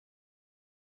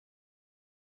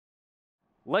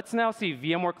Let's now see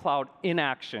VMware Cloud in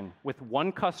action with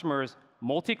one customer's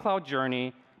multi-cloud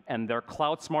journey and their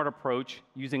cloud-smart approach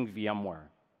using VMware.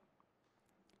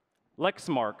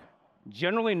 Lexmark,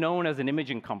 generally known as an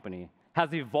imaging company,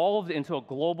 has evolved into a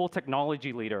global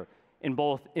technology leader in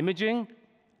both imaging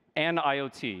and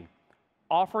IoT,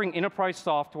 offering enterprise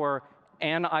software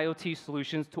and IoT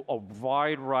solutions to a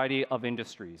wide variety of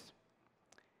industries.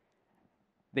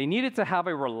 They needed to have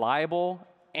a reliable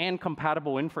and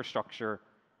compatible infrastructure,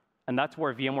 and that's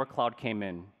where VMware Cloud came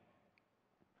in.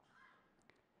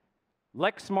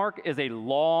 Lexmark is a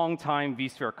long-time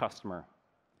vSphere customer,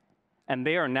 and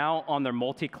they are now on their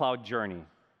multi-cloud journey.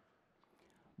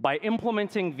 By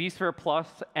implementing vSphere Plus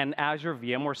and Azure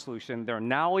VMware solution, they're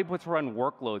now able to run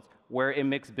workloads where it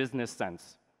makes business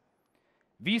sense.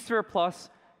 vSphere Plus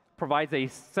provides a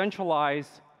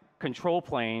centralized control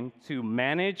plane to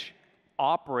manage,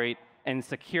 operate, and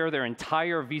secure their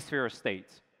entire vSphere estate.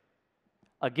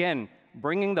 Again,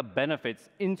 bringing the benefits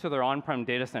into their on-prem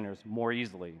data centers more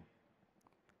easily.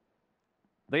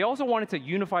 They also wanted to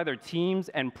unify their teams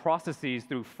and processes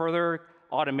through further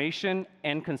automation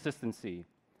and consistency.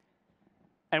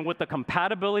 And with the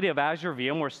compatibility of Azure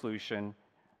VMware solution,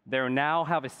 they now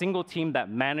have a single team that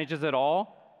manages it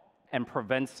all and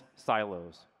prevents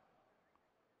silos.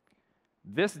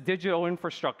 This digital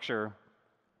infrastructure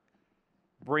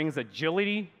brings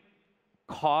agility,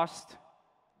 cost,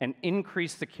 and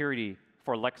increased security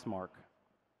for Lexmark.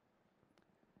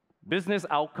 Business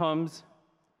outcomes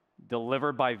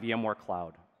delivered by VMware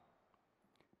Cloud.